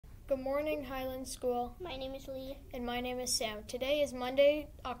Good morning, Highland School. My name is Lee. And my name is Sam. Today is Monday,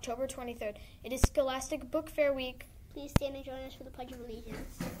 October 23rd. It is Scholastic Book Fair Week. Please stand and join us for the Pledge of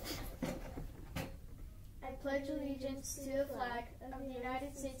Allegiance. I pledge allegiance to the flag of the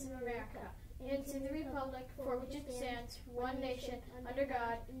United States of America and to the republic for which it stands, one nation, under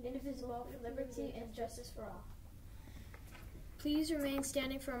God, indivisible, with liberty and justice for all. Please remain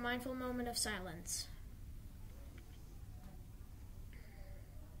standing for a mindful moment of silence.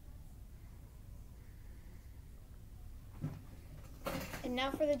 And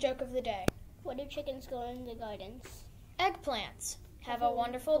now for the joke of the day. What do chickens grow in the gardens? Eggplants. Have a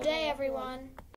wonderful day, everyone.